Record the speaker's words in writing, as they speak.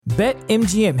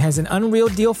BetMGM has an unreal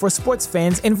deal for sports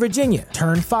fans in Virginia.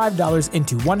 Turn $5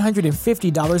 into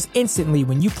 $150 instantly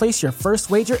when you place your first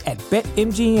wager at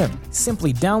BetMGM.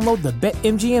 Simply download the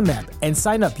BetMGM app and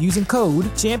sign up using code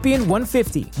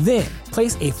Champion150. Then,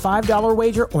 place a $5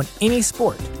 wager on any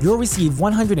sport. You'll receive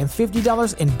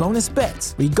 $150 in bonus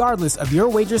bets, regardless of your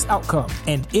wager's outcome.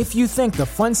 And if you think the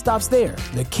fun stops there,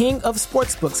 the King of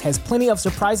Sportsbooks has plenty of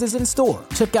surprises in store.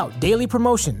 Check out daily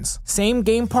promotions,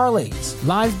 same-game parlays,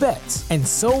 live bets, and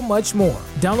so much more.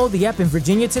 Download the app in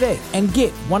Virginia today and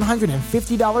get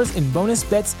 $150 in bonus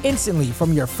bets instantly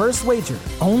from your first wager.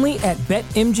 Only at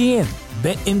BetMGM.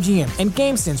 BetMGM and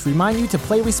GameSense remind you to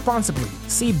play responsibly.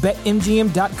 See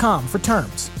BetMGM.com for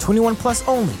terms. 21 plus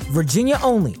only. Virginia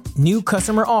only. New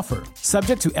customer offer.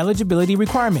 Subject to eligibility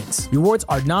requirements. Rewards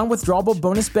are non-withdrawable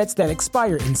bonus bets that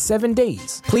expire in 7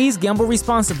 days. Please gamble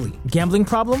responsibly. Gambling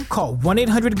problem? Call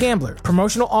 1-800-GAMBLER.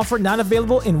 Promotional offer not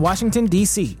available in Washington,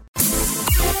 D.C.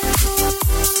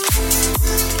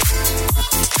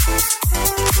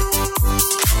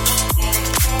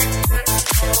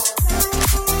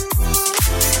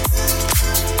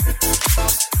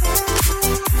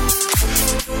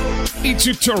 It's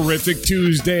a terrific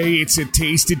Tuesday. It's a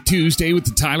Tasted Tuesday with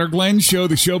the Tyler Glenn Show,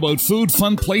 the show about food,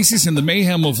 fun places, and the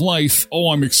mayhem of life. Oh,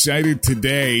 I'm excited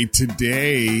today.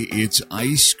 Today, it's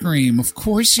ice cream. Of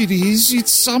course it is.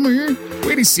 It's summer.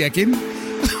 Wait a second.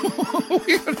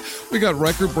 We got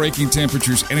record-breaking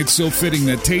temperatures, and it's so fitting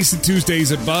that Tasted Tuesday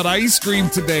is about ice cream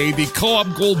today. The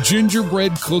Co-op Gold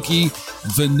gingerbread cookie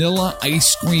vanilla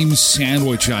ice cream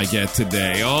sandwich I get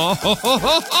today. Oh,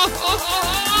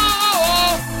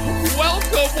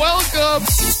 welcome.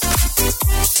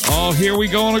 Oh, here we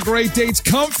go on a great day. It's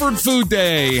Comfort Food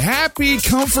Day. Happy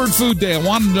Comfort Food Day. I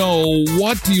want to know,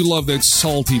 what do you love that's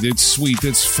salty, that's sweet,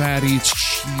 that's fatty, it's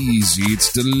cheesy,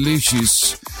 it's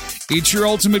delicious? It's your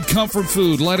ultimate comfort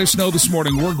food. Let us know this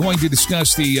morning. We're going to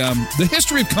discuss the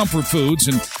history of comfort foods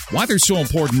and why they're so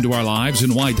important to our lives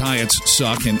and why diets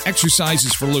suck and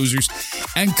exercises for losers.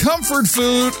 And comfort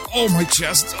food, oh, my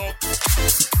chest. Oh.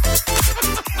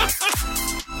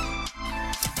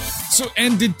 So,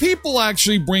 and did people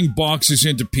actually bring boxes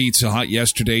into Pizza Hut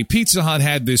yesterday? Pizza Hut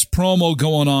had this promo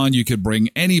going on. You could bring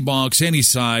any box, any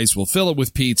size. We'll fill it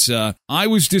with pizza. I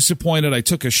was disappointed. I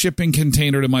took a shipping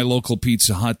container to my local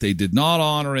Pizza Hut. They did not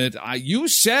honor it. You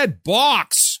said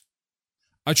box.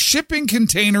 A shipping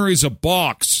container is a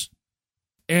box.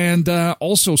 And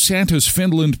also, Santa's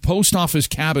Finland post office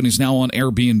cabin is now on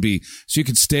Airbnb. So you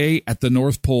can stay at the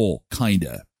North Pole,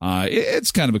 kinda.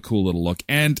 It's kind of a cool little look.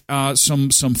 And some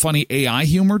funny AI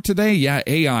humor today. Yeah,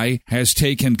 AI has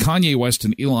taken Kanye West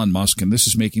and Elon Musk, and this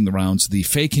is making the rounds, the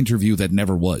fake interview that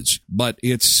never was. But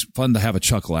it's fun to have a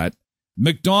chuckle at.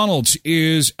 McDonald's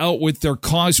is out with their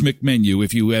Cosmic menu.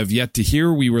 If you have yet to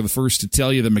hear, we were the first to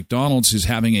tell you that McDonald's is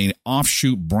having an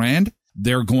offshoot brand.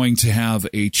 They're going to have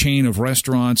a chain of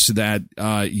restaurants that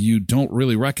you don't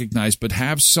really recognize, but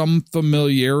have some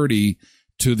familiarity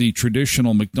to the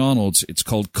traditional McDonald's. It's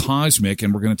called Cosmic,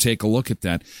 and we're going to take a look at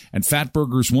that. And Fat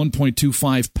Burger's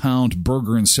 1.25-pound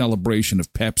burger in celebration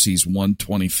of Pepsi's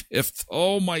 125th.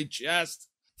 Oh, my chest.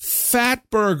 Fat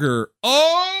Burger.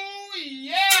 Oh,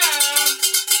 yeah.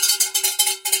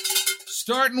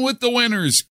 Starting with the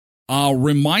winners. A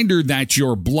reminder that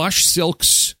your Blush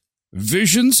Silks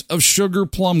Visions of Sugar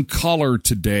Plum color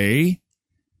today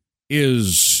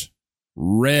is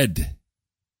red.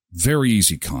 Very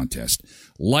easy contest.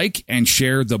 Like and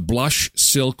share the Blush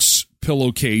Silks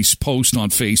pillowcase post on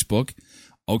Facebook.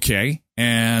 Okay.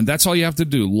 And that's all you have to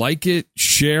do. Like it,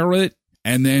 share it,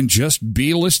 and then just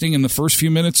be listening in the first few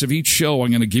minutes of each show. I'm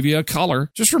going to give you a color.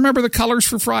 Just remember the colors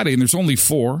for Friday, and there's only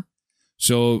 4.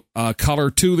 So color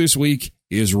 2 this week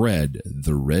is red.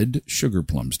 The red sugar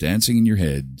plums dancing in your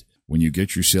head when you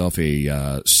get yourself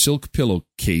a silk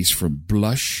pillowcase from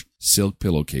Blush Silk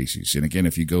Pillowcases. And again,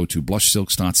 if you go to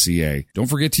blushsilks.ca, don't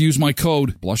forget to use my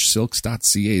code.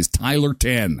 Blushsilks.ca is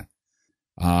Tyler10.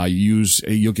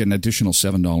 You'll get an additional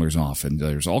 $7 off. And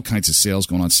there's all kinds of sales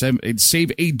going on. Save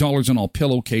 $8 on all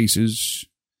pillowcases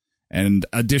and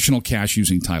additional cash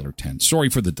using Tyler10. Sorry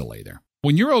for the delay there.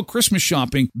 When you're out Christmas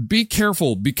shopping, be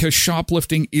careful because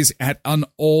shoplifting is at an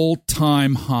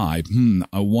all-time high.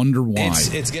 I wonder why.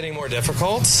 It's getting more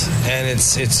difficult, and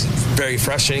it's very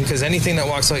frustrating because anything that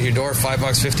walks out your door, $5,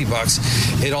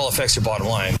 $50, it all affects your bottom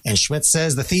line. And Schmidt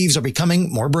says the thieves are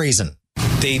becoming more brazen.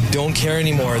 They don't care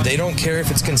anymore. They don't care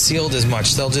if it's concealed as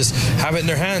much. They'll just have it in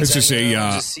their hands. It's just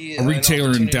a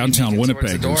retailer in downtown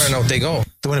Winnipeg. And out they go.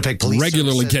 The Winnipeg Police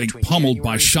regularly Service getting between pummeled January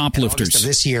by and shoplifters. August of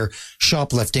this year,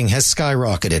 shoplifting has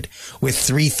skyrocketed, with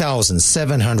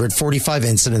 3,745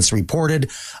 incidents reported,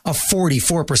 a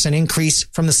 44% increase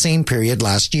from the same period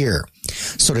last year.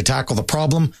 So to tackle the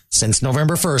problem, since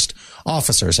November 1st,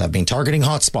 officers have been targeting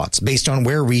hotspots based on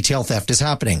where retail theft is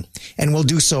happening, and will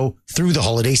do so through the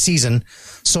holiday season.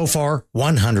 So far,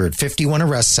 151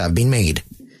 arrests have been made.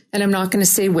 And I'm not going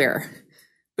to say where,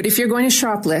 but if you're going to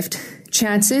shoplift,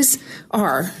 chances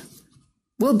are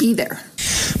we'll be there.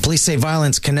 Police say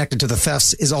violence connected to the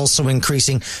thefts is also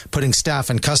increasing, putting staff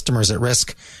and customers at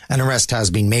risk. An arrest has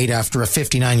been made after a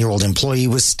 59-year-old employee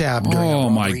was stabbed during a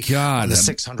robbery on the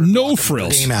 600 no block of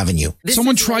frills. Dame Avenue.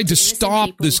 Someone tried to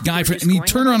stop this guy, and he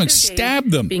turned around and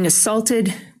stabbed them. Being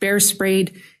assaulted, bear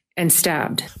sprayed, and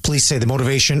stabbed. Police say the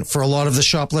motivation for a lot of the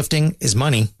shoplifting is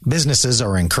money. Businesses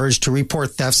are encouraged to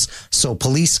report thefts so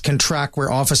police can track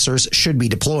where officers should be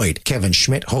deployed. Kevin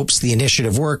Schmidt hopes the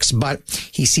initiative works, but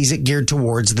he sees it geared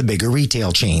towards the bigger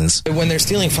retail chains. When they're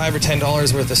stealing $5 or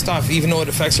 $10 worth of stuff, even though it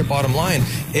affects their bottom line,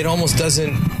 it almost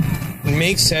doesn't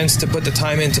make sense to put the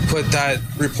time in to put that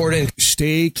report in.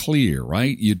 Stay clear,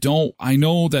 right? You don't, I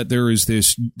know that there is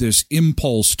this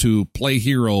impulse to play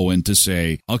hero and to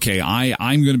say, okay,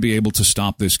 I'm going to be able to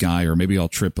stop this guy, or maybe I'll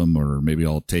trip him, or maybe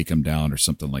I'll take him down or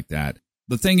something like that.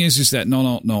 The thing is that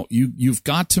no, you've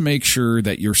got to make sure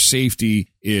that your safety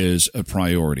is a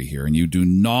priority here, and you do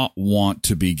not want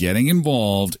to be getting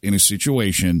involved in a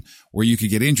situation where you could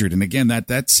get injured. And again,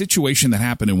 that situation that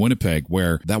happened in Winnipeg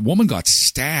where that woman got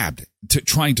stabbed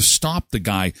trying to stop the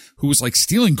guy who was like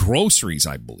stealing groceries,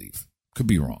 I believe. Could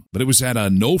be wrong, but it was at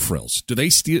No Frills. Do they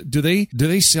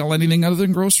sell anything other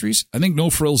than groceries? I think No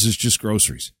Frills is just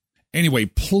groceries. Anyway,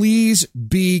 please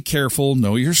be careful.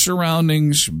 Know your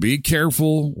surroundings. Be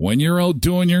careful when you're out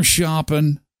doing your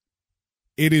shopping.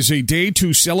 It is a day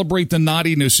to celebrate the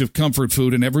naughtiness of comfort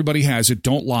food, and everybody has it.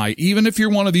 Don't lie. Even if you're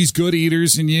one of these good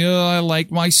eaters and I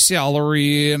like my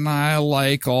celery and I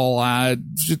like all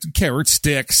carrot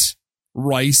sticks,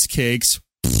 rice cakes.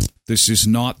 This is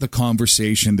not the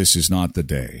conversation. This is not the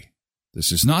day.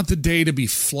 This is not the day to be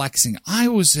flexing. I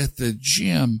was at the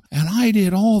gym and I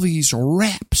did all these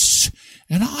reps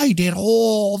and I did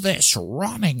all this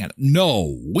running.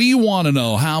 No, we want to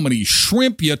know how many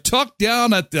shrimp you took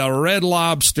down at the Red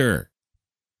Lobster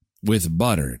with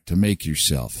butter to make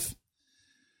yourself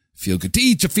feel good, to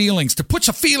eat your feelings, to put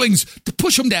your feelings, to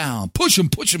push them down, push them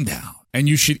down. And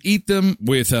you should eat them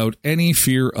without any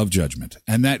fear of judgment.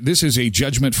 And this is a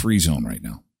judgment-free zone right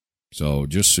now. So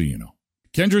just so you know.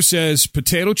 Kendra says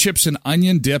potato chips and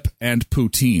onion dip and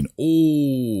poutine.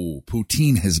 Oh,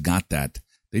 poutine has got that.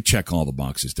 They check all the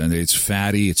boxes. It's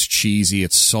fatty, it's cheesy,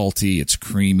 it's salty, it's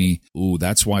creamy. Ooh,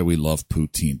 that's why we love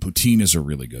poutine. Poutine is a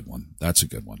really good one. That's a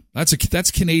good one.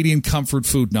 That's Canadian comfort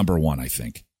food number one, I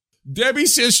think. Debbie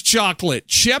says chocolate,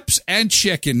 chips, and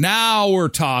chicken. Now we're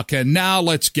talking. Now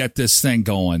let's get this thing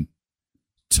going.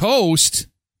 Toast?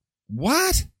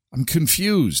 What? I'm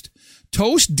confused.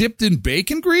 Toast dipped in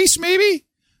bacon grease, maybe?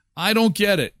 I don't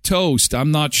get it. Toast, I'm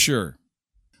not sure.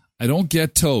 I don't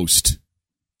get toast.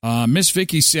 Miss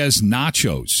Vicky says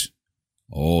nachos.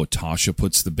 Oh, Tasha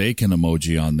puts the bacon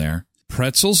emoji on there.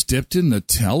 Pretzels dipped in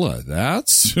Nutella.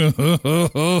 That's...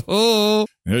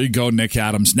 There you go, Nick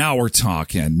Adams. Now we're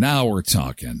talking.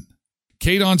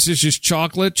 Kadon says just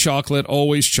chocolate,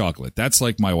 always chocolate. That's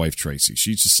like my wife, Tracy.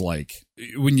 She's just like,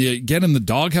 when you get in the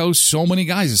doghouse, so many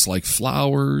guys, it's like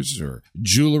flowers or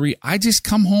jewelry. I just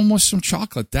come home with some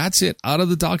chocolate. That's it. Out of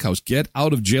the doghouse. Get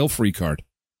out of jail free card.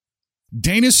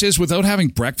 Dana says, without having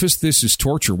breakfast, this is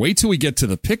torture. Wait till we get to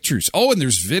the pictures. Oh, and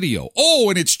there's video. Oh,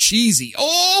 and it's cheesy.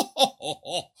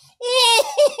 Oh,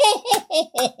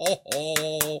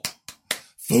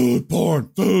 food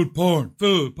porn.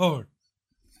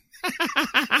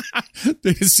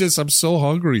 Dana says, I'm so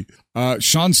hungry.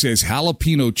 Sean says,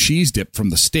 jalapeno cheese dip from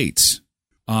the States.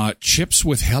 Chips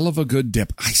with hell of a good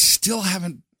dip. I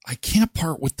can't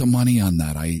part with the money on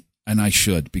that. And I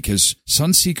should, because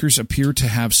Sunseekers appear to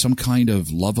have some kind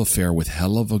of love affair with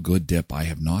hell of a good dip. I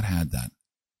have not had that.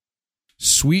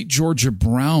 Sweet Georgia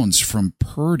Browns from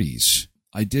Purdy's.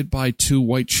 I did buy 2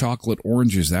 white chocolate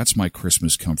oranges. That's my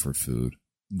Christmas comfort food.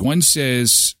 Gwen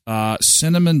says,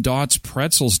 cinnamon dots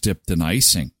pretzels dipped in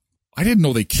icing. I didn't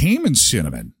know they came in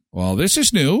cinnamon. Well, this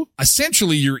is new.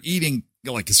 Essentially, you're eating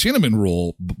like a cinnamon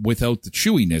roll without the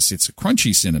chewiness. It's a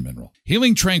crunchy cinnamon roll.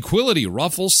 Healing Tranquility,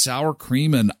 Ruffles, sour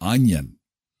cream, and onion.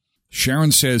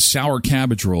 Sharon says sour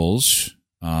cabbage rolls.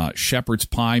 Shepherd's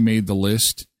pie made the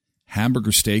list.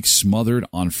 Hamburger steak smothered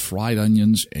on fried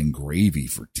onions and gravy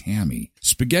for Tammy.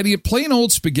 Plain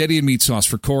old spaghetti and meat sauce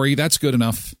for Corey. That's good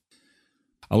enough.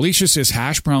 Alicia says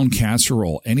hash brown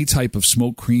casserole, any type of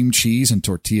smoked cream cheese and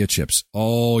tortilla chips.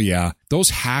 Oh, yeah. Those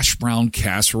hash brown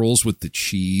casseroles with the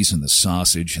cheese and the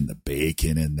sausage and the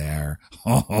bacon in there.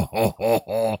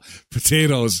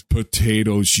 Potatoes,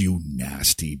 you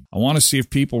nasty. I want to see if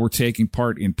people were taking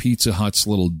part in Pizza Hut's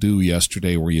little do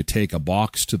yesterday where you take a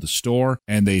box to the store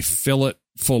and they fill it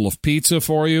full of pizza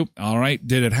for you. All right.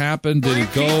 Did it happen? Did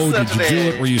it go? Did you do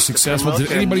it? Were you successful?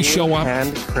 Did anybody show up?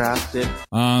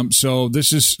 Handcrafted. So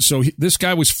this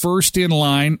guy was first in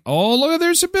line. Oh, look,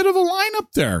 there's a bit of a line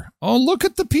up there. Oh, look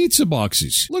at the pizza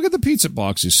boxes.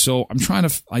 So I'm trying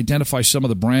to identify some of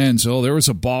the brands. Oh, there was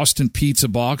a Boston pizza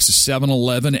box, a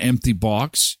 7-Eleven empty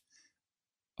box,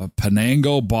 a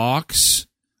Panango box,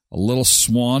 a little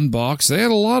Swan box. They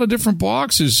had a lot of different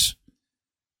boxes.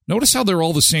 Notice how they're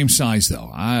all the same size, though.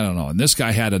 I don't know. And this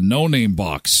guy had a no-name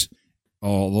box,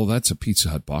 although that's a Pizza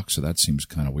Hut box, so that seems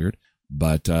kind of weird.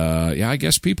 But, yeah, I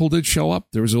guess people did show up.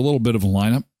 There was a little bit of a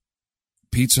lineup.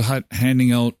 Pizza Hut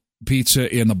handing out pizza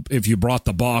if you brought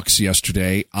the box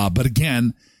yesterday. But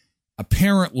again,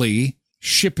 apparently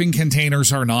shipping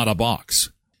containers are not a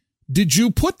box. Did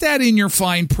you put that in your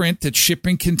fine print that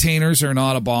shipping containers are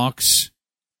not a box?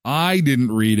 I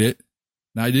didn't read it.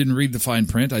 I didn't read the fine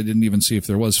print. I didn't even see if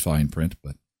there was fine print,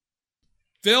 but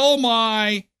fill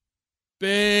my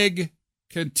big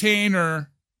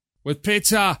container with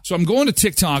pizza. So I'm going to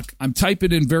TikTok. I'm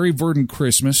typing in Very Verdant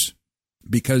Christmas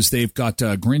because they've got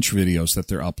Grinch videos that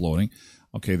they're uploading.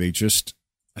 Okay,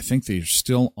 I think they're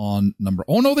still on number.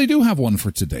 Oh, no, they do have one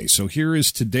for today. So here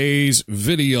is today's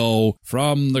video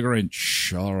from the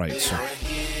Grinch. All right.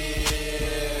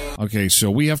 Okay, so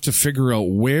we have to figure out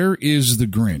where is the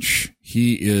Grinch.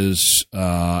 He is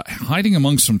hiding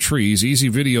among some trees. Easy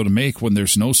video to make when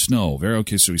there's no snow. So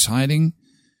he's hiding.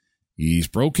 He's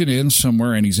broken in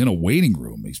somewhere, and he's in a waiting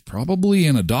room. He's probably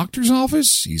in a doctor's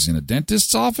office. He's in a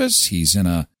dentist's office. He's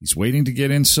waiting to get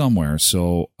in somewhere.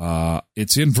 So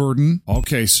it's in Verdon.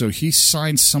 Okay, so he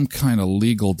signed some kind of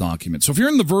legal document. So if you're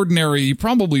in the Verdon area, you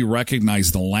probably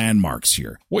recognize the landmarks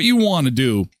here. What you want to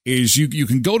do is you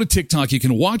can go to TikTok. You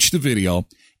can watch the video,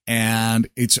 and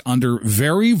it's under a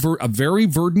Very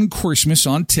Verdon Christmas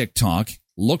on TikTok.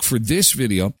 Look for this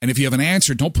video. And if you have an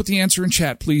answer, don't put the answer in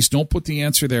chat, please. Don't put the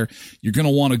answer there. You're going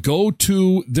to want to go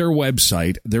to their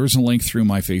website. There's a link through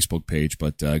my Facebook page,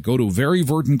 but go to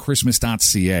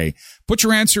veryverdonchristmas.ca. Put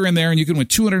your answer in there, and you can win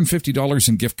 $250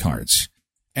 in gift cards.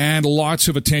 And lots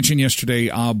of attention yesterday.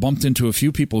 Bumped into a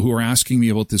few people who are asking me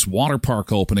about this water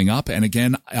park opening up. And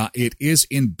again, it is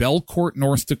in Belcourt,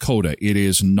 North Dakota. It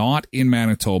is not in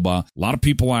Manitoba. A lot of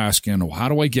people asking, how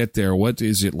do I get there? What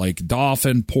is it, like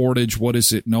Dauphin, Portage? What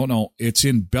is it? No, it's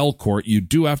in Belcourt. You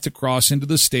do have to cross into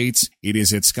the States. It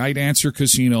is at Skydancer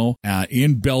Casino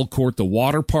in Belcourt. The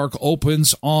water park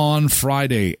opens on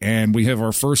Friday. And we have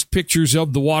our first pictures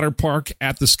of the water park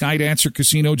at the Skydancer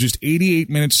Casino, just 88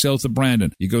 minutes south of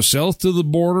Brandon. You go south to the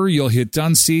border, you'll hit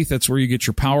Dunseith. That's where you get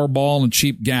your Powerball and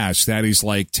cheap gas. That is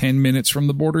like 10 minutes from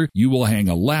the border. You will hang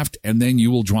a left, and then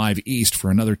you will drive east for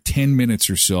another 10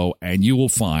 minutes or so, and you will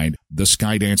find the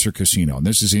Skydancer Casino. And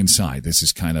this is inside. This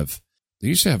is kind of, they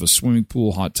used to have a swimming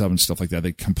pool, hot tub, and stuff like that.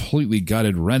 They completely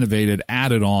gutted, renovated,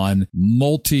 added on,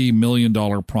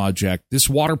 multi-million-dollar project. This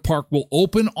water park will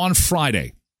open on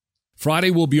Friday.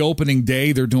 Friday will be opening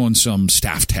day. They're doing some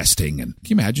staff testing. And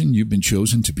can you imagine you've been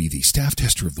chosen to be the staff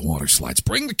tester of the water slides?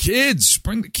 Bring the kids.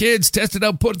 Test it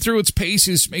out. Put it through its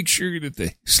paces. Make sure that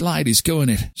the slide is going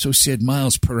at so said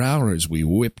miles per hour as we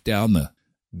whip down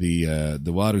the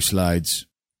water slides.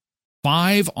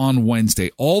 5 on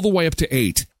Wednesday, all the way up to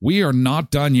 8. We are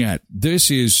not done yet. This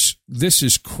is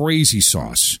crazy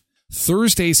sauce.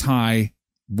 Thursday's high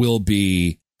will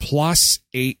be plus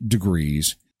 8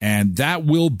 degrees. And that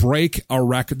will break a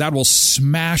record. That will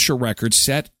smash a record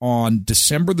set on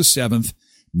December the 7th,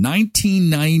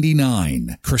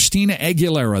 1999. Christina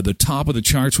Aguilera, the top of the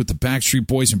charts with the Backstreet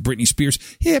Boys and Britney Spears.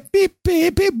 Hit me,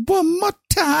 baby, one more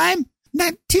time.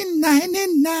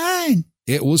 1999.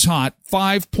 It was hot.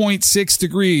 5.6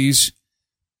 degrees.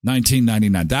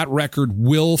 1999. That record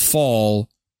will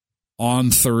fall on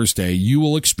Thursday. You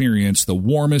will experience the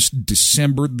warmest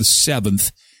December the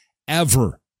 7th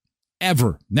ever.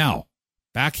 Now,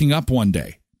 backing up one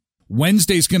day.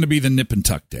 Wednesday's going to be the nip and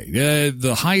tuck day.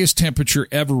 The highest temperature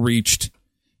ever reached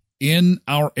in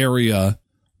our area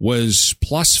was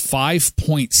plus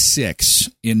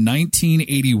 5.6 in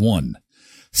 1981.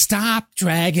 Stop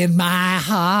dragging my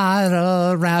heart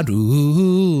around.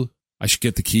 Ooh. I should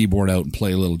get the keyboard out and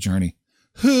play a little Journey.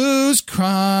 Who's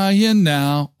crying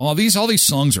now? All these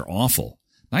songs are awful.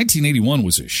 1981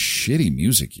 was a shitty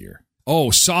music year.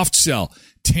 Oh, Soft Cell,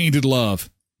 Tainted Love.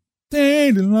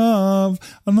 Daily love,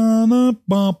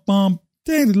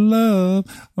 daily love,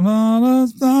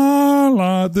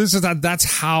 that's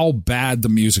how bad the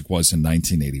music was in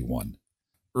 1981.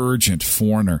 Urgent,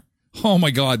 Foreigner. Oh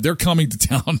my God, they're coming to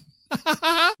town.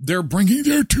 They're bringing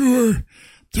their tour.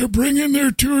 They're bringing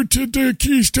their tour to the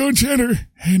Keystone Center,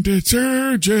 and it's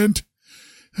urgent.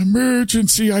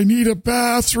 Emergency, I need a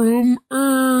bathroom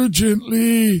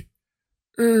urgently.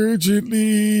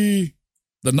 Urgently.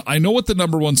 I know what the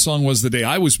number one song was the day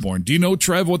I was born. Do you know,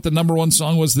 Trev, what the number one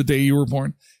song was the day you were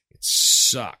born? It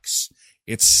sucks.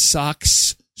 It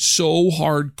sucks so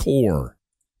hardcore.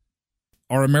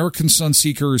 Our American Sun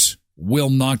Seekers will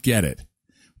not get it.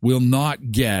 Will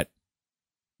not get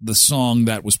the song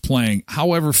that was playing,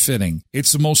 however fitting.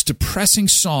 It's the most depressing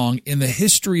song in the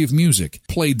history of music,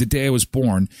 played the day I was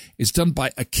born. Is done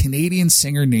by a Canadian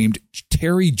singer named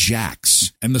Terry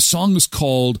Jacks, and the song is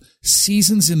called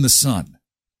Seasons in the Sun.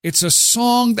 It's a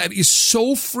song that is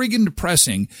so friggin'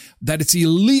 depressing that it's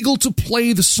illegal to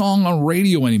play the song on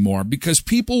radio anymore, because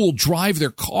people will drive their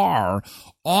car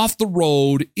off the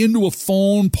road into a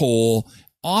phone pole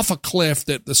off a cliff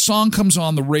that the song comes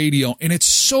on the radio, and it's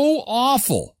so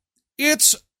awful.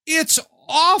 It's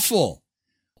awful.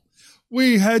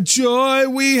 We had joy,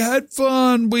 we had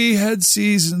fun, we had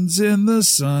seasons in the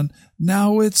sun.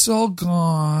 Now it's all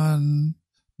gone.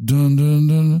 Dun, dun,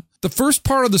 dun. The first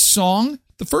part of the song,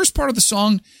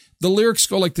 the lyrics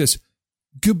go like this.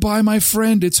 Goodbye, my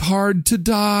friend, it's hard to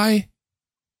die.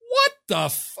 What the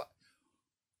fuck?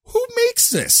 Who makes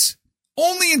this?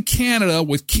 Only in Canada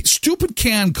with stupid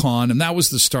CanCon, and that was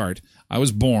the start. I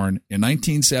was born in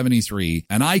 1973,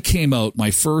 and I came out,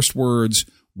 my first words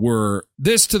were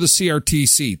this to the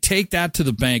CRTC. Take that to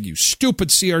the bank, you stupid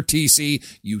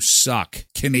CRTC. You suck.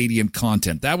 Canadian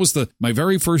content. That was my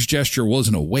very first gesture.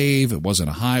 Wasn't a wave. It wasn't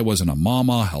a hi. Wasn't a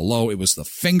mama. Hello. It was the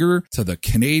finger to the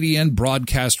Canadian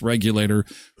broadcast regulator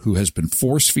who has been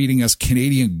force feeding us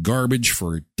Canadian garbage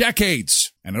for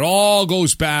decades. And it all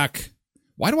goes back.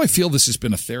 Why do I feel this has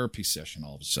been a therapy session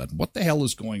all of a sudden? What the hell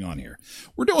is going on here?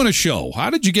 We're doing a show. How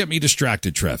did you get me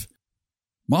distracted, Trev?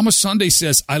 Mama Sunday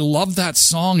says, I love that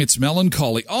song. It's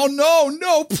melancholy. Oh,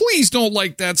 no, please don't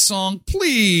like that song.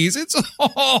 Please.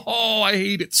 I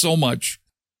hate it so much.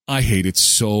 I hate it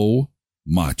so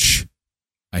much.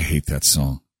 I hate that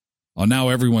song. Oh, now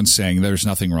everyone's saying there's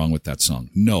nothing wrong with that song.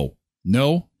 No,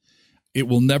 it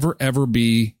will never, ever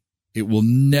be. It will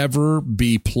never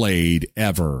be played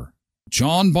ever.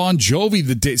 John Bon Jovi,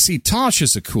 see,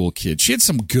 Tasha's a cool kid. She had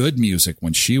some good music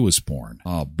when she was born.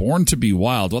 Born to Be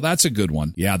Wild. Well, that's a good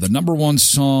one. Yeah, the number one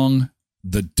song,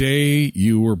 The Day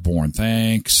You Were Born.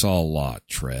 Thanks a lot,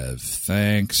 Trev.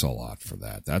 Thanks a lot for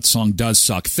that. That song does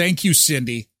suck. Thank you,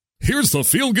 Cindy. Here's the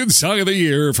feel-good song of the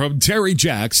year from Terry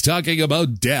Jacks talking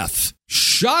about death.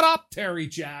 Shut up, Terry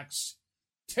Jacks.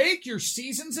 Take your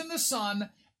seasons in the sun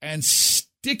and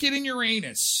stick it in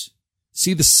Uranus.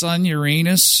 See the sun,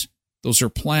 Uranus? Those are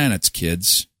planets,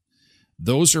 kids.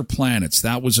 Those are planets.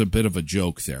 That was a bit of a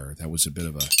joke there.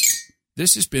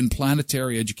 This has been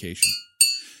planetary education.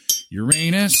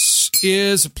 Uranus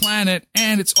is a planet,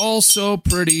 and it's also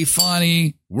pretty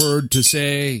funny word to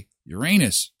say.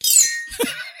 Uranus.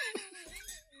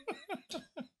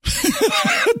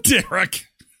 Derek.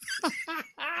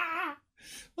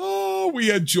 Oh, we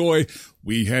had joy.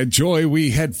 We had joy. We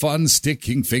had fun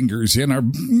sticking fingers in our...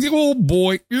 Oh,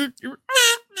 boy.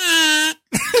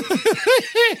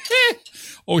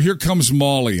 Oh, here comes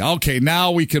Molly. Okay,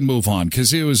 now we can move on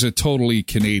because it was a totally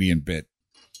Canadian bit.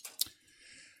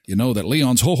 You know that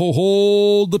Leon's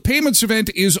Ho the payments event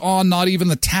is on, not even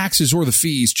the taxes or the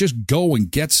fees. Just go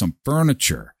and get some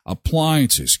furniture,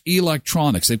 appliances,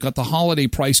 electronics. They've got the holiday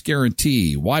price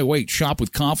guarantee. Why wait? Shop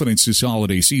with confidence this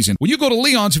holiday season. When you go to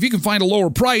Leon's, if you can find a lower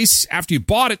price after you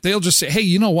bought it, they'll just say, hey,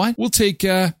 you know what? We'll take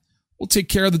care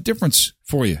of the difference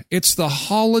for you. It's the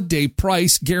holiday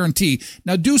price guarantee.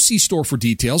 Now do see store for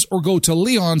details or go to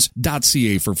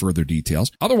leons.ca for further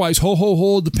details. Otherwise,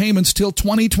 hold the payments till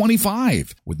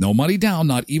 2025 with no money down,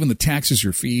 not even the taxes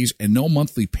or fees, and no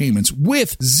monthly payments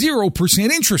with 0%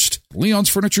 interest. Leon's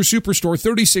Furniture Superstore,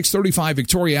 3635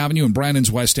 Victoria Avenue in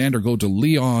Brandon's West End, or go to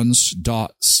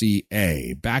leons.ca.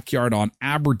 Backyard on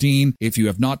Aberdeen. If you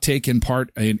have not taken part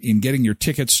in getting your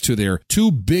tickets to their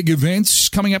two big events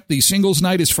coming up, the singles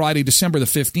night is Friday, December the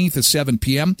 15th at 7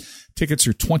 p.m. Tickets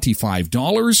are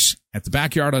 $25. At the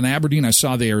Backyard on Aberdeen, I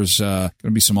saw there's going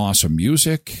to be some awesome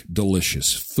music,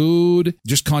 delicious food.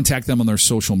 Just contact them on their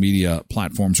social media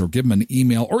platforms or give them an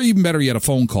email or even better yet, a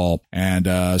phone call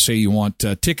and say you want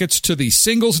tickets to the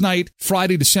singles night,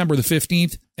 Friday, December the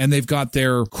 15th. And they've got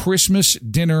their Christmas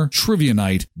dinner trivia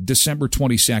night, December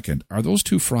 22nd. Are those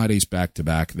 2 Fridays back to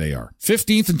back? They are.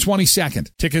 15th and 22nd.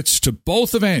 Tickets to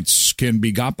both events can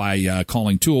be got by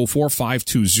calling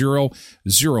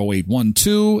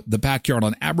 204-520-0812. The Backyard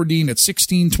on Aberdeen at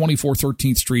 1624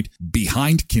 13th Street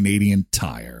behind Canadian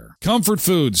Tire. Comfort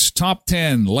Foods, top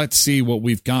 10. Let's see what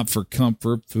we've got for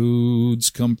Comfort Foods.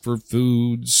 Comfort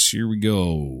Foods. Here we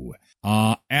go.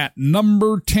 At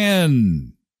number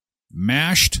 10.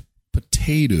 Mashed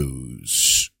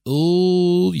potatoes.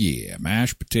 Oh, yeah.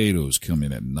 Mashed potatoes come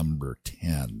in at number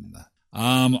 10.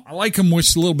 I like them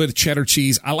with a little bit of cheddar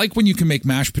cheese. I like when you can make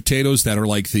mashed potatoes that are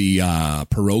like the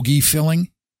pierogi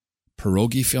filling.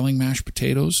 Pierogi filling mashed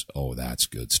potatoes. Oh, that's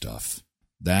good stuff.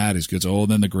 That is good. Oh,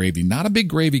 then the gravy. Not a big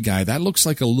gravy guy. That looks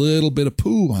like a little bit of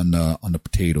poo on the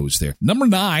potatoes there. Number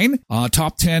 9,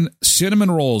 top 10,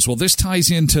 cinnamon rolls. Well, this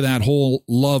ties into that whole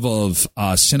love of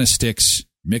Cinnasticks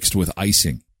mixed with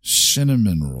icing.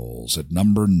 Cinnamon rolls at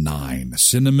number 9.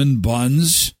 Cinnamon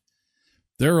buns.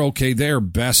 They're okay. They're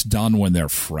best done when they're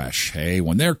fresh. Hey,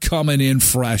 when they're coming in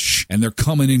fresh and they're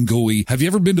coming in gooey. Have you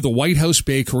ever been to the White House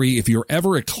Bakery? If you're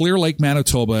ever at Clear Lake,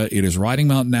 Manitoba, it is Riding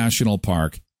Mountain National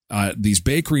Park. These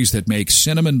bakeries that make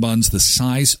cinnamon buns the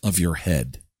size of your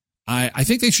head. I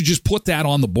think they should just put that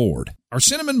on the board. Our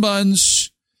cinnamon buns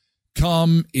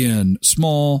come in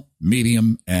small,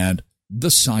 medium, and the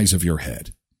size of your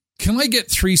head. Can I get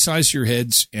 3 size of your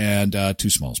heads and 2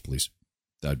 smalls, please?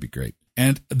 That'd be great.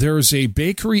 And there's a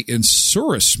bakery in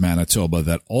Souris, Manitoba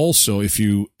that also, if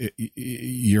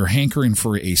you're hankering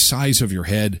for a size of your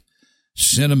head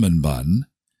cinnamon bun,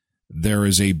 there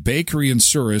is a bakery in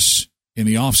Souris in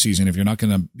the off season. If you're not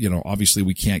going to, obviously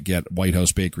we can't get White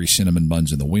House Bakery cinnamon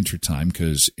buns in the wintertime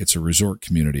because it's a resort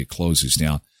community. It closes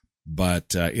now.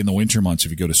 But in the winter months,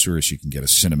 if you go to Souris, you can get a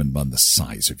cinnamon bun the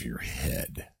size of your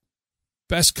head.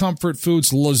 Best comfort foods,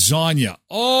 lasagna.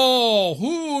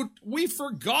 Oh, we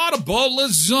forgot about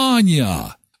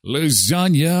lasagna.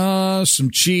 Lasagna,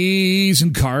 some cheese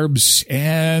and carbs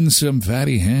and some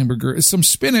fatty hamburger, some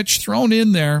spinach thrown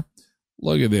in there.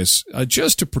 Look at this.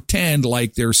 Just to pretend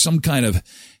like there's some kind of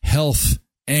health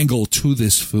angle to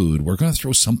this food, we're going to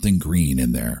throw something green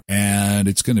in there, and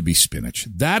it's going to be spinach.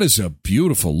 That is a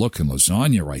beautiful looking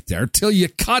lasagna right there till you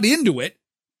cut into it.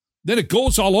 Then it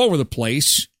goes all over the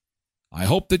place. I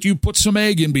hope that you put some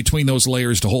egg in between those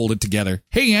layers to hold it together.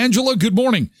 Hey, Angela, good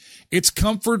morning. It's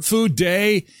Comfort Food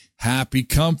Day. Happy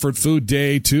Comfort Food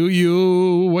Day to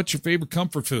you. What's your favorite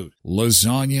comfort food?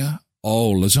 Lasagna.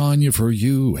 Oh, lasagna for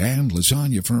you and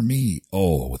lasagna for me.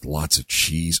 Oh, with lots of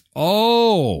cheese.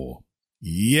 Oh,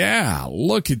 yeah,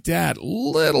 look at that.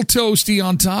 Little toasty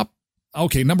on top.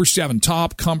 Okay, number 7,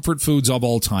 top comfort foods of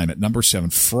all time. At number 7,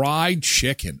 fried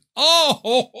chicken. Oh,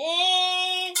 ho, ho.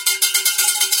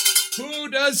 Who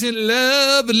doesn't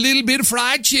love a little bit of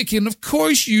fried chicken? Of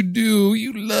course you do.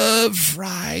 You love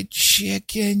fried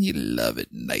chicken. You love it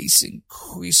nice and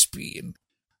crispy. And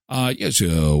yes,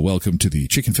 welcome to the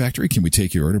Chicken Factory. Can we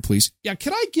take your order, please? Yeah,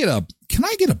 can I get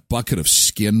a bucket of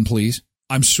skin, please?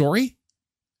 I'm sorry?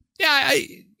 Yeah,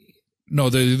 no,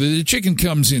 the chicken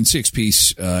comes in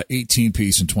 6-piece,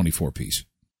 18-piece, and 24-piece.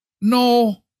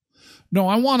 No,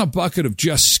 I want a bucket of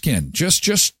just skin.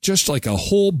 Just like a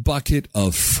whole bucket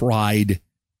of fried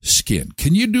skin.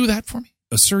 Can you do that for me?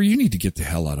 Sir, you need to get the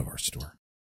hell out of our store.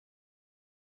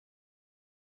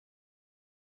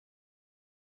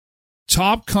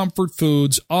 Top comfort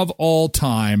foods of all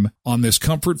time on this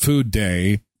Comfort Food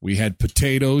Day. We had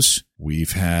potatoes.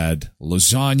 We've had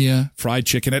lasagna, fried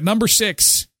chicken. At number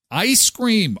 6, ice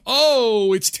cream.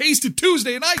 Oh, it's Tasted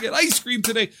Tuesday and I get ice cream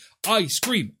today. Ice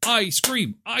cream, ice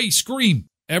cream, ice cream.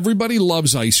 Everybody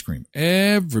loves ice cream.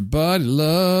 Everybody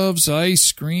loves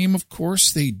ice cream. Of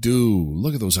course they do.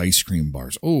 Look at those ice cream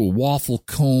bars. Oh, waffle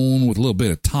cone with a little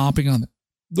bit of topping on it.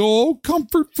 Oh,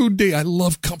 Comfort Food Day. I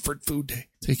love Comfort Food Day.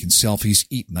 Taking selfies,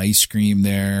 eating ice cream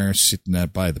there, sitting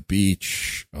out by the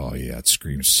beach. Oh, yeah, it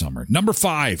screams summer. Number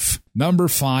 5.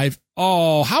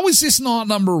 Oh, how is this not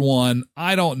number 1?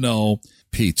 I don't know.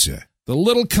 Pizza. The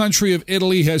little country of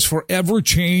Italy has forever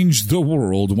changed the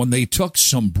world when they took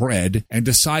some bread and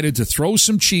decided to throw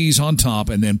some cheese on top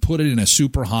and then put it in a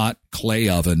super hot clay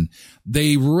oven.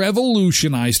 They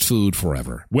revolutionized food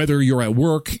forever. Whether you're at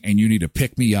work and you need to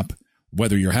pick me up,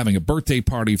 whether you're having a birthday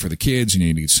party for the kids and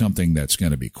you need something that's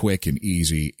going to be quick and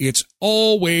easy, it's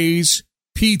always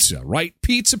pizza, right?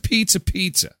 Pizza, pizza,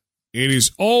 pizza. It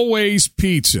is always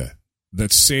pizza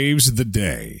that saves the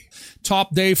day.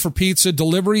 Top day for pizza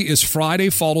delivery is Friday,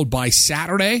 followed by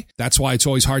Saturday. That's why it's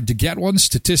always hard to get one.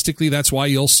 Statistically, that's why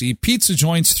you'll see pizza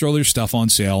joints throw their stuff on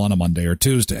sale on a Monday or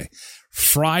Tuesday.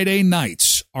 Friday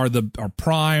nights are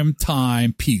prime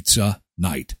time pizza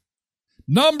night.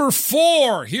 Number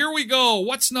 4. Here we go.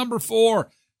 What's number 4?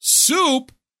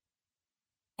 Soup.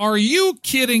 Are you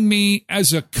kidding me?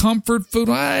 As a comfort food,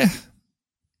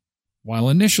 while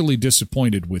initially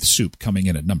disappointed with soup coming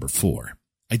in at number 4,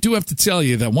 I do have to tell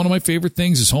you that one of my favorite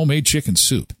things is homemade chicken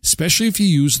soup, especially if you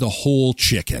use the whole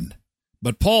chicken.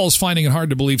 But Paul's finding it hard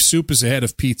to believe soup is ahead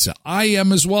of pizza. I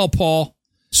am as well, Paul.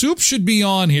 Soup should be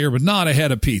on here, but not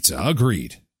ahead of pizza.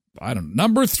 Agreed. I don't know.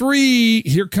 Number 3,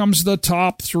 here comes the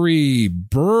top 3.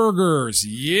 Burgers.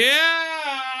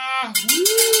 Yeah!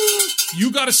 Woo!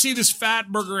 You got to see this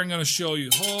fat burger I'm going to show you.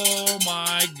 Oh,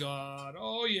 my God.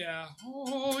 Oh, yeah.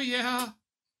 Oh, yeah.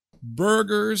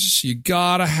 Burgers, you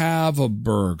got to have a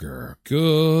burger.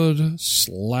 Good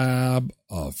slab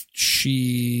of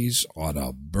cheese on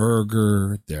a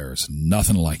burger. There's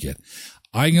nothing like it.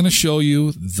 I'm going to show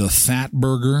you the Fat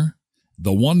Burger,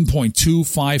 the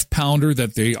 1.25 pounder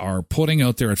that they are putting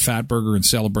out there at Fat Burger in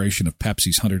celebration of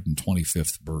Pepsi's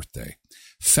 125th birthday.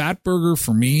 Fat Burger,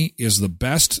 for me, is the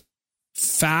best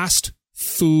fast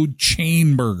food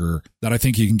chain burger that I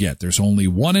think you can get. There's only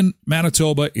one in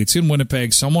Manitoba. It's in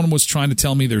Winnipeg. Someone was trying to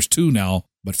tell me there's 2 now,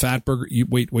 but Fat Burger, you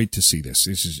wait to see this.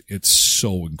 It's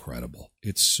so incredible.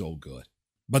 It's so good.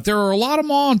 But there are a lot of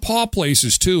mom and pop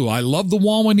places, too. I love the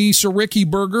Wawanesa Ricky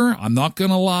Burger. I'm not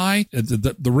going to lie.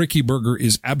 The Ricky Burger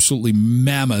is absolutely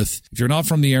mammoth. If you're not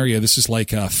from the area, this is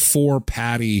like a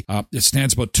 4-patty. It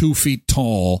stands about 2 feet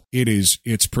tall.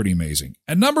 It's pretty amazing.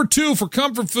 And number 2 for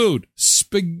comfort food,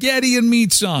 spaghetti and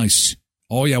meat sauce.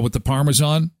 Oh, yeah, with the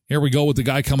Parmesan. Here we go with the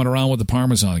guy coming around with the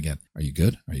Parmesan again. Are you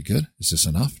good? Are you good? Is this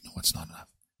enough? No, it's not enough.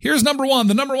 Here's number 1.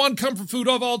 The number 1 comfort food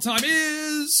of all time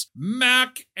is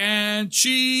mac and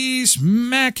cheese.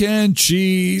 Mac and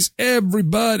cheese.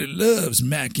 Everybody loves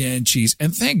mac and cheese.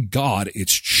 And thank God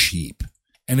it's cheap.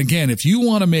 And again, if you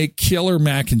want to make killer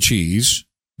mac and cheese,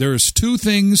 there's 2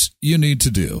 things you need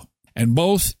to do. And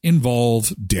both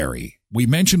involve dairy. We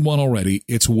mentioned one already.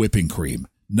 It's whipping cream.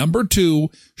 Number 2,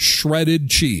 shredded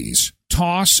cheese.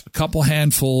 Toss a couple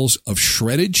handfuls of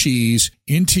shredded cheese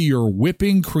into your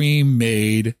whipping cream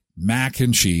made mac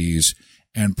and cheese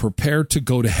and prepare to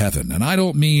go to heaven. And I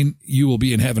don't mean you will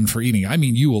be in heaven for eating. I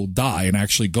mean you will die and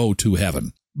actually go to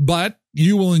heaven. But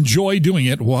you will enjoy doing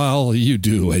it while you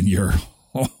do. And your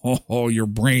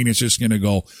brain is just going to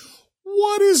go,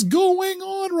 what is going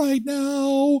on right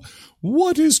now?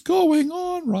 What is going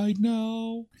on right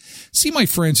now? See my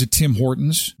friends at Tim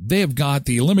Hortons. They have got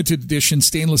the limited edition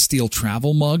stainless steel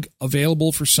travel mug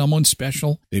available for someone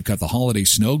special. They've got the holiday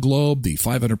snow globe, the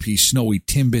 500-piece snowy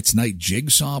Timbits night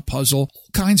jigsaw puzzle,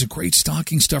 all kinds of great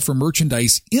stocking stuffer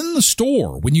merchandise in the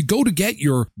store. When you go to get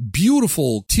your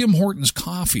beautiful Tim Hortons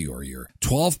coffee or your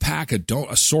 12-pack of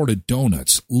assorted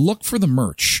donuts, look for the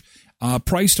merch.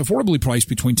 Affordably priced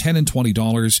between $10 and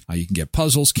 $20. You can get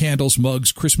puzzles, candles,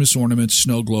 mugs, Christmas ornaments,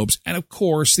 snow globes, and of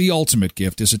course, the ultimate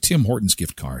gift is a Tim Hortons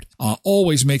gift card.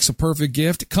 Always makes a perfect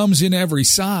gift, comes in every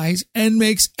size, and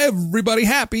makes everybody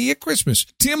happy at Christmas.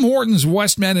 Tim Hortons,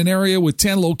 Westman area with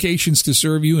 10 locations to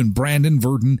serve you in Brandon,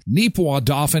 Verdon, Neepawa,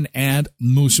 Dauphin, and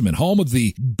Moosomin. Home of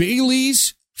the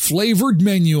Bailey's flavored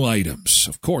menu items,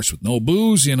 of course, with no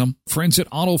booze in them. Friends at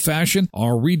Auto Fashion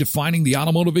are redefining the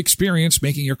automotive experience,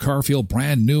 making your car feel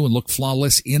brand new and look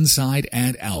flawless inside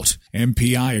and out.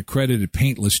 MPI accredited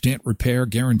paintless dent repair,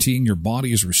 guaranteeing your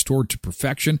body is restored to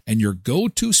perfection, and your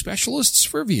go-to specialists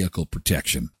for vehicle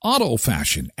protection. Auto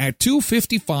Fashion at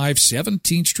 255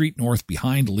 17th Street North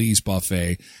behind Lee's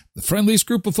Buffet. The friendliest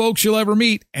group of folks you'll ever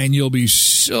meet, and you'll be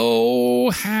so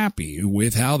happy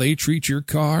with how they treat your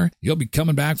car. You'll be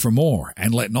coming back for more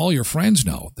and letting all your friends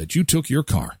know that you took your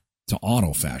car to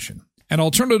Auto Fashion. An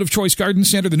Alternative Choice Garden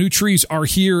Center, the new trees are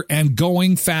here and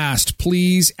going fast.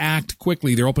 Please act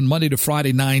quickly. They're open Monday to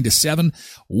Friday, 9 to 7.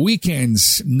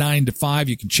 Weekends, 9 to 5.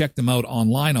 You can check them out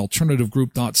online,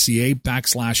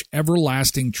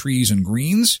 alternativegroup.ca/everlasting trees and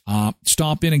greens.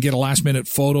 Stop in and get a last-minute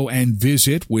photo and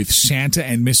visit with Santa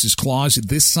and Mrs. Claus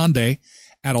this Sunday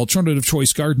at Alternative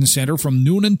Choice Garden Center from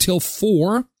noon until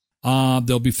 4.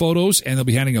 There'll be photos, and they'll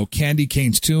be handing out candy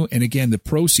canes too. And again, the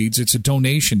proceeds, it's a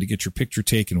donation to get your picture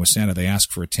taken with Santa. They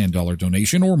ask for a $10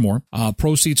 donation or more.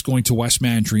 Proceeds going to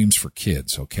Westman Dreams for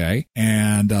Kids, okay?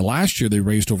 And last year they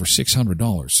raised over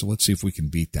 $600. So let's see if we can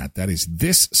beat that. That is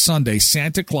this Sunday.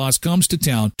 Santa Claus comes to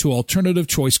town to Alternative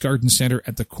Choice Garden Center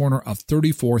at the corner of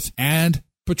 34th and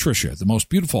Patricia, the most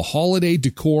beautiful holiday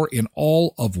decor in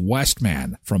all of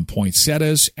Westman, from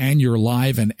poinsettias and your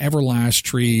live and everlast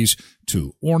trees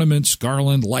to ornaments,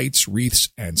 garland, lights, wreaths,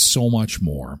 and so much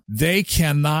more. They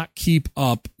cannot keep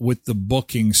up with the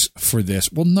bookings for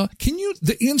this. Well, no,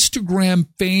 the Instagram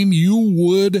fame you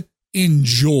would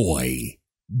enjoy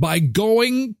by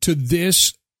going to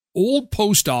this old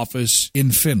post office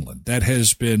in Finland that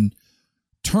has been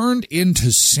turned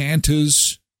into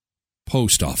Santa's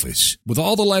post office with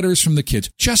all the letters from the kids.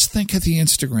 Just think of the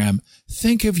Instagram.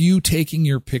 Think of you taking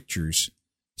your pictures,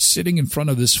 sitting in front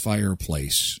of this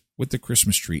fireplace with the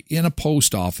Christmas tree in a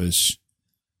post office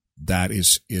that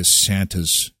is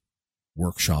Santa's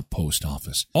workshop post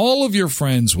office. All of your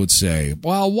friends would say,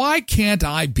 well, why can't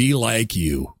I be like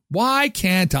you? Why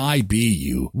can't I be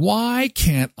you? Why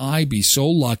can't I be so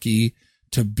lucky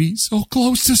to be so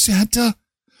close to Santa?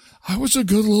 I was a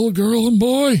good little girl and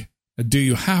boy. Do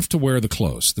you have to wear the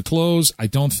clothes? The clothes, I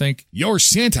don't think. You're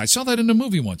Santa. I saw that in a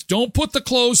movie once. Don't put the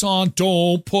clothes on.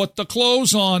 Don't put the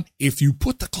clothes on. If you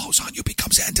put the clothes on, you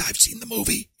become Santa. I've seen the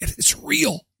movie. It's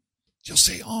real. You'll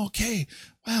say, oh, okay,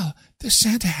 well, this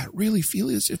Santa hat really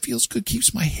feels good,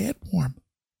 keeps my head warm.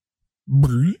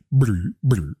 Brr, brr,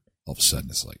 brr. All of a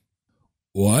sudden, it's like,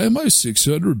 why am I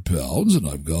 600 pounds and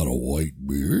I've got a white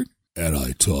beard and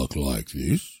I talk like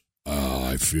this?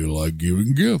 I feel like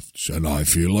giving gifts, and I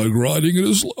feel like riding in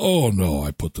a oh, no, I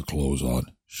put the clothes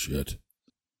on. Shit.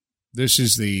 This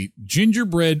is the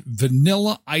gingerbread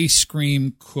vanilla ice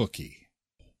cream cookie.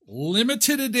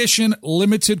 Limited edition,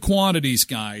 limited quantities,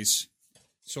 guys.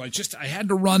 So I had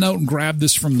to run out and grab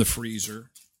this from the freezer.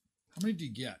 How many do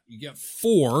you get? You get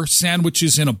 4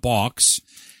 sandwiches in a box.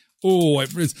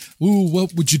 What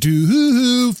would you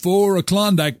do for a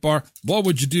Klondike bar? What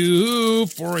would you do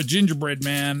for a gingerbread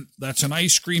man? That's an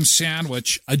ice cream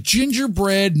sandwich. A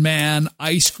gingerbread man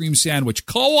ice cream sandwich.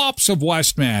 Co-ops of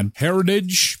Westman.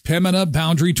 Heritage, Pembina,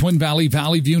 Boundary, Twin Valley,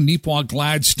 Valley View, Neepawa,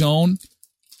 Gladstone.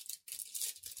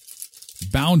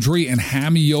 Boundary and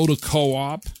Hamiota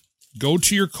Co-op. Go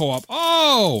to your co-op.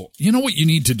 Oh, you know what you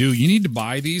need to do? You need to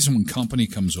buy these, and when company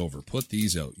comes over, put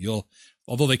these out.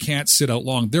 Although they can't sit out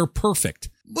long, they're perfect.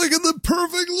 Look at the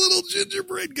perfect little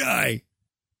gingerbread guy.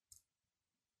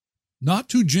 Not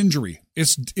too gingery.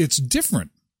 It's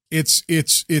different.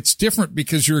 It's different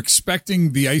because you're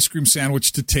expecting the ice cream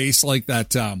sandwich to taste like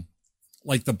that,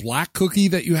 like the black cookie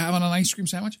that you have on an ice cream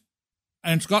sandwich,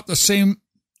 and it's got the same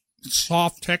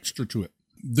soft texture to it.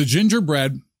 The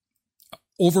gingerbread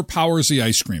overpowers the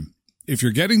ice cream. If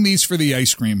you're getting these for the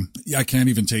ice cream, I can't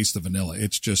even taste the vanilla.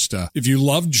 It's just, if you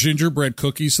love gingerbread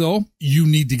cookies, though, you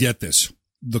need to get this.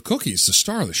 The cookie is the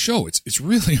star of the show. It's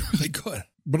really, really good.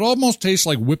 But it almost tastes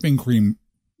like whipping cream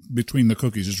between the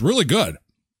cookies. It's really good.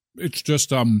 It's just,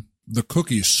 the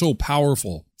cookie is so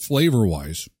powerful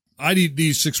flavor-wise. I'd eat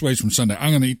these 6 ways from Sunday.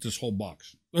 I'm going to eat this whole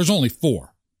box. There's only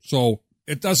 4. So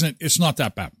it's not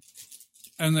that bad.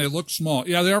 And they look small.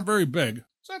 Yeah, they aren't very big.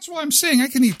 So that's why I'm saying I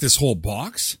can eat this whole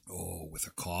box. Oh, with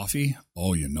a coffee?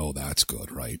 Oh, you know that's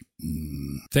good, right?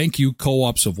 Thank you,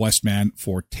 Co-ops of Westman,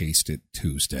 for Taste It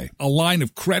Tuesday. A line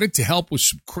of credit to help with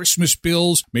some Christmas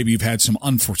bills. Maybe you've had some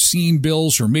unforeseen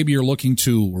bills, or maybe you're looking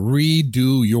to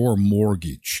redo your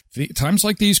mortgage. Times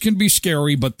like these can be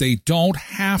scary, but they don't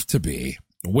have to be.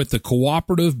 With the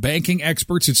cooperative banking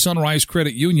experts at Sunrise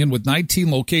Credit Union with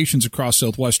 19 locations across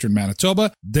southwestern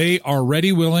Manitoba, they are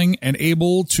ready, willing, and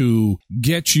able to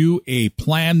get you a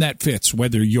plan that fits,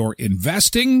 whether you're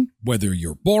investing, whether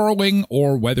you're borrowing,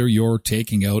 or whether you're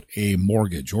taking out a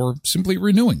mortgage or simply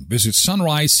renewing. Visit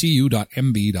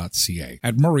sunrisecu.mb.ca.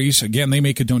 At Murray's, again, they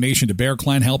make a donation to Bear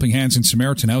Clan, Helping Hands, and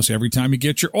Samaritan House every time you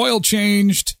get your oil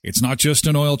changed. It's not just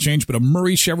an oil change, but a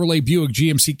Murray Chevrolet Buick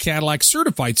GMC Cadillac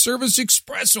Certified Service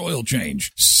Express oil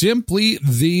change. Simply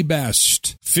the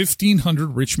best.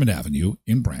 1500 Richmond Avenue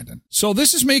in Brandon. So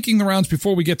this is making the rounds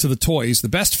before we get to the toys. The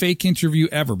best fake interview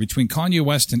ever between Kanye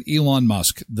West and Elon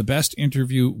Musk. The best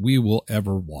interview we will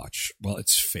ever watch. Well,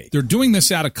 it's fake. They're doing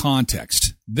this out of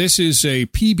context. This is a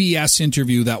PBS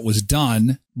interview that was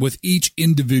done with each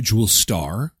individual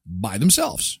star by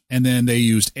themselves. And then they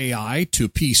used AI to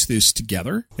piece this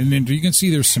together. And then you can see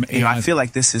there's some AI. I feel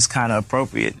like this is kind of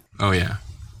appropriate. Oh, yeah.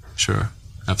 Sure.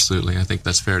 Absolutely. I think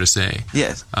that's fair to say.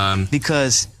 Yes.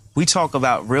 Because we talk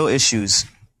about real issues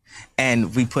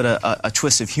and we put a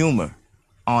twist of humor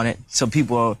on it so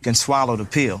people can swallow the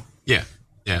pill. Yeah.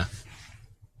 Yeah.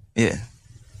 Yeah.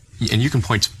 And you can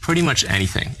point to pretty much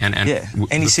anything. And yeah.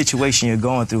 Any situation you're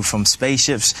going through, from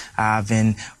spaceships. I've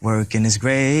been working this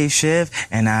grave shift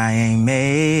and I ain't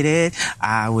made it.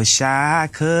 I wish I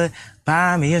could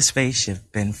buy me a spaceship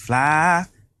and fly.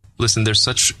 Listen, there's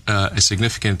such a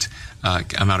significant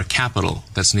amount of capital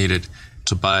that's needed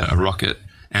to buy a rocket.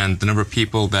 And the number of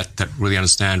people that really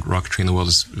understand rocketry in the world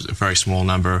is a very small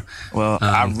number. Well,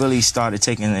 I really started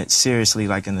taking it seriously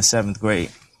like in the 7th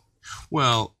grade.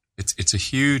 Well, it's a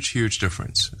huge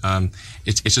difference.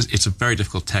 It's a very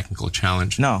difficult technical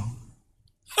challenge. No.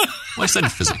 Well, I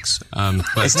studied physics.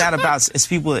 But it's not about, it's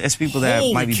people that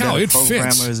Holy might be cow, better it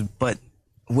programmers, fits. but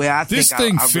where I think this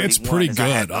thing I fits really pretty want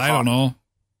is good. I don't know.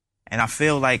 And I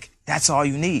feel like that's all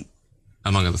you need.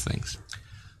 Among other things.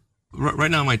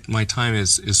 Right now, my time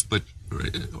is split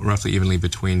roughly evenly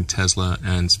between Tesla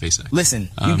and SpaceX. Listen,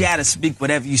 you gotta speak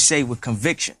whatever you say with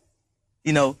conviction.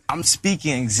 You know, I'm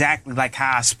speaking exactly like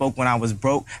how I spoke when I was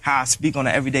broke, how I speak on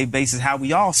an everyday basis, how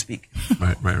we all speak.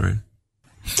 Right.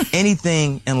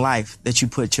 Anything in life that you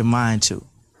put your mind to,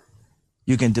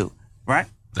 you can do, right?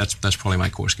 That's probably my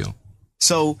core skill.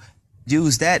 So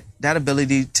use that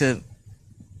ability to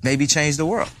maybe change the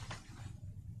world.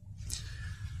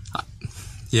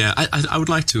 Yeah, I would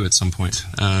like to at some point.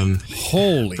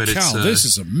 Holy cow, this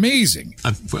is amazing.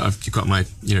 I've got my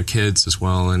kids as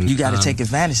well, and you got to take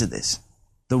advantage of this.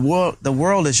 The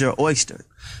world is your oyster.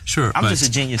 Sure, I'm just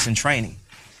a genius in training.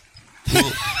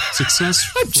 Well, success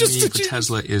for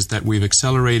Tesla is that we've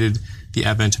accelerated the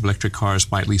advent of electric cars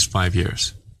by at least 5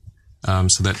 years.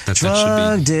 So that should be.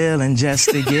 Drug dealing just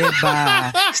to get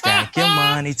by. Stack your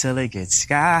money till it gets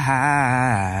sky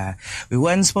high. We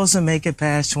wasn't supposed to make it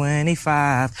past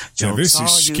 25. Yeah, this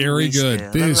is scary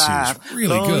good. This is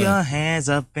really good. Throw your hands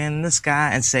up in the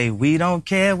sky and say, we don't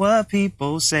care what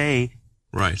people say.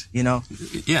 Right. You know?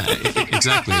 Yeah,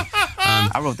 exactly.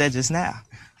 I wrote that just now.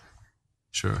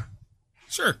 Sure.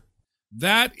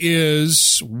 That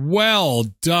is well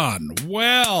done.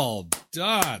 Well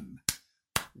done.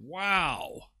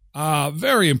 Wow.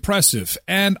 Very impressive.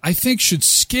 And I think should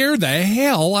scare the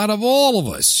hell out of all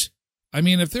of us. I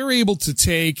mean, if they're able to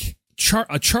take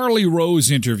a Charlie Rose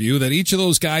interview that each of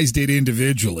those guys did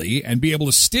individually and be able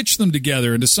to stitch them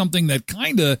together into something that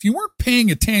kind of, if you weren't paying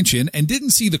attention and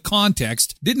didn't see the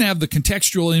context, didn't have the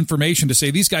contextual information to say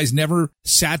these guys never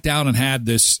sat down and had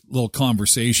this little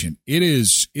conversation.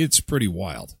 It's pretty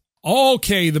wild.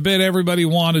 Okay, the bit everybody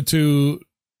wanted to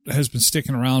has been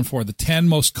sticking around for the 10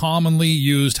 most commonly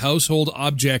used household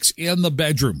objects in the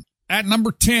bedroom. At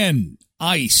number 10,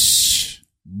 ice,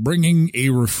 bringing a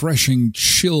refreshing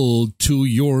chill to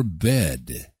your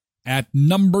bed. At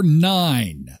number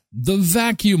 9, the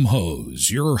vacuum hose.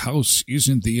 Your house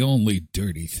isn't the only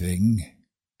dirty thing.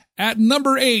 At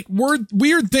number 8,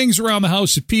 weird things around the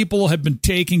house that people have been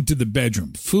taking to the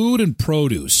bedroom. Food and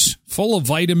produce, full of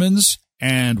vitamins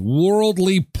and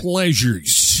worldly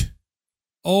pleasures.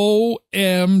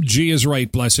 OMG is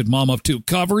right, blessed mom of two.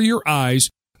 Cover your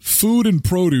eyes. Food and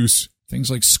produce.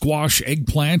 Things like squash,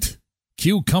 eggplant,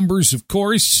 cucumbers, of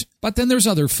course. But then there's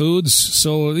other foods.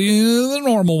 So the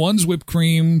normal ones, whipped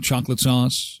cream, chocolate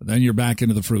sauce. Then you're back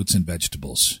into the fruits and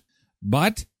vegetables.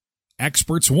 But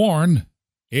experts warn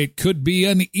it could be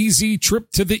an easy trip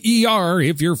to the ER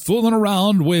if you're fooling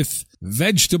around with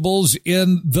vegetables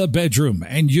in the bedroom.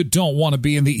 And you don't want to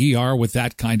be in the ER with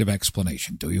that kind of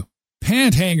explanation, do you?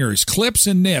 Pant hangers, clips,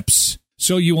 and nips.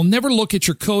 So you will never look at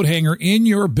your coat hanger in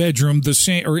your bedroom the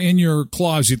same, or in your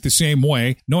closet the same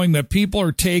way, knowing that people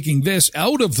are taking this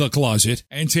out of the closet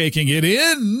and taking it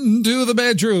into the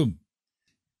bedroom.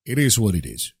 It is what it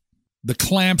is. The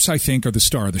clamps, I think, are the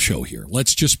star of the show here.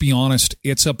 Let's just be honest.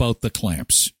 It's about the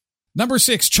clamps. Number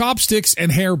 6, chopsticks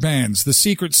and hair bands, the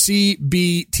secret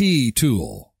CBT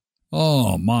tool.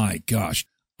 Oh my gosh.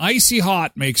 Icy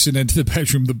Hot makes it into the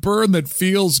bedroom. The burn that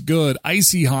feels good.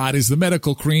 Icy Hot is the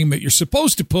medical cream that you're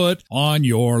supposed to put on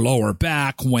your lower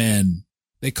back when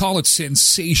they call it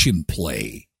sensation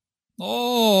play.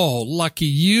 Oh, lucky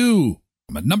you.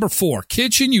 Number 4,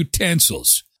 kitchen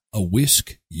utensils. A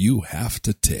whisk you have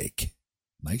to take.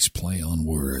 Nice play on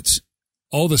words.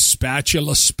 Oh, the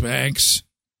spatula Spanx.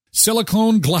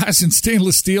 Silicone, glass, and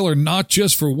stainless steel are not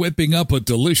just for whipping up a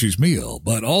delicious meal,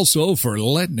 but also for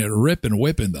letting it rip and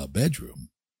whip in the bedroom.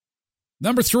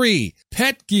 Number 3,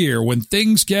 pet gear when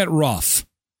things get rough.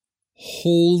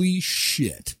 Holy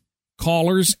shit.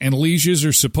 Collars and leashes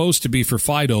are supposed to be for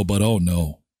Fido, but oh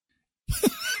no.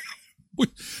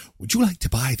 Would you like to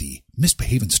buy the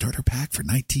Misbehaving Starter Pack for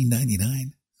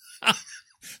 $19.99?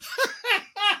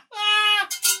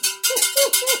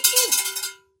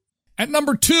 At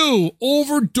number 2,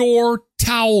 over-door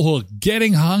towel hook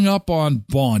getting hung up on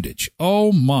bondage.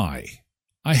 Oh my.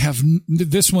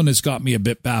 This one has got me a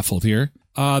bit baffled here.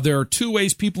 There are 2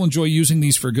 ways people enjoy using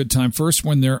these for a good time. First,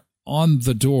 when they're on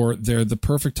the door, they're the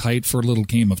perfect height for a little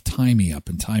game of tie me up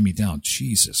and tie me down.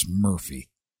 Jesus, Murphy.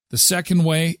 The second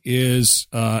way is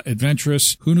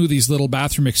adventurous. Who knew these little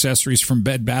bathroom accessories from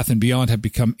Bed Bath & Beyond have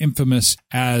become infamous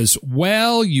as,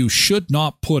 well, you should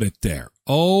not put it there.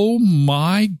 Oh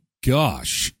my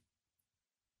gosh.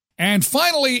 And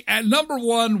finally, at number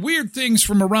one, weird things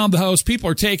from around the house people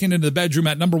are taking into the bedroom.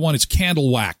 At number one, it's candle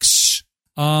wax.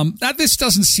 This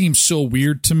doesn't seem so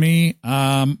weird to me.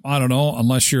 I don't know,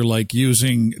 unless you're like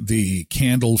using the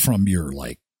candle from your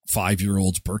like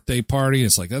 5-year-old's birthday party.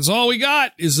 It's like, that's all we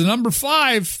got is the number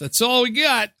 5. That's all we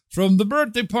got from the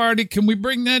birthday party. Can we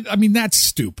bring that? I mean, that's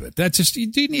stupid. That's just,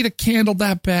 do you need a candle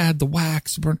that bad? The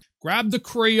wax burn. Grab the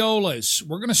Crayolas.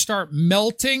 We're going to start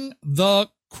melting the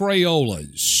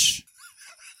Crayolas.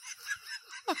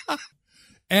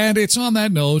 And it's on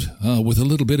that note, with a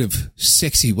little bit of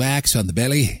sexy wax on the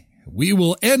belly, we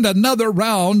will end another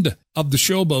round of the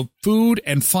show about food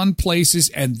and fun places,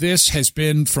 and this has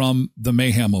been from the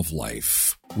Mayhem of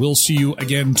Life. We'll see you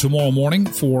again tomorrow morning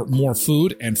for more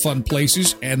food and fun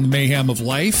places and the Mayhem of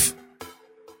Life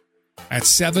at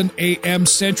 7 a.m.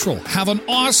 Central. Have an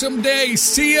awesome day.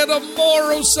 See you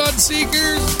tomorrow,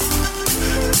 Sunseekers.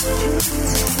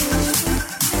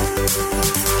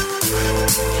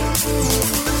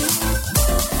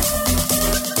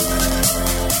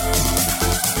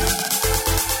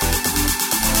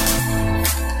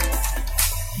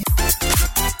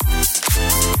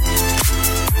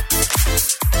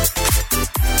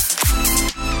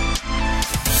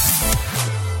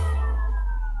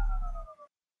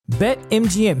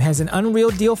 BetMGM has an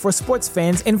unreal deal for sports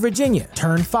fans in Virginia.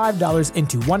 Turn $5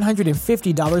 into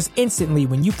 $150 instantly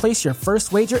when you place your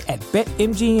first wager at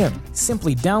BetMGM.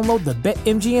 Simply download the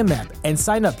BetMGM app and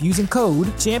sign up using code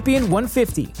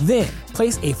Champion150. Then,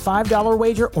 place a $5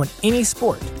 wager on any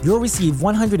sport. You'll receive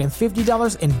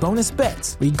 $150 in bonus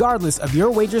bets, regardless of your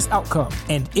wager's outcome.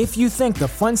 And if you think the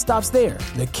fun stops there,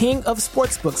 the King of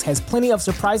Sportsbooks has plenty of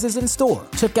surprises in store.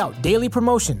 Check out daily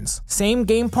promotions,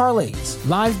 same-game parlays,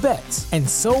 live bets, and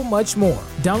so much more.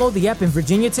 Download the app in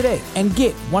Virginia today and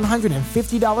get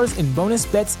 $150 in bonus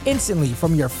bets instantly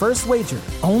from your first wager.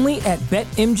 Only at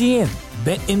BetMGM.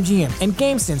 BetMGM and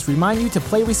GameSense remind you to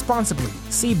play responsibly.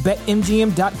 See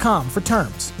BetMGM.com for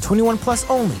terms. 21 plus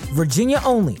only. Virginia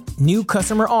only. New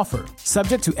customer offer.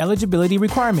 Subject to eligibility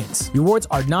requirements. Rewards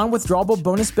are non-withdrawable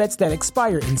bonus bets that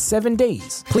expire in 7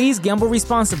 days. Please gamble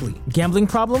responsibly. Gambling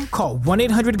problem? Call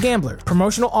 1-800-GAMBLER.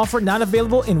 Promotional offer not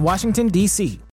available in Washington, D.C.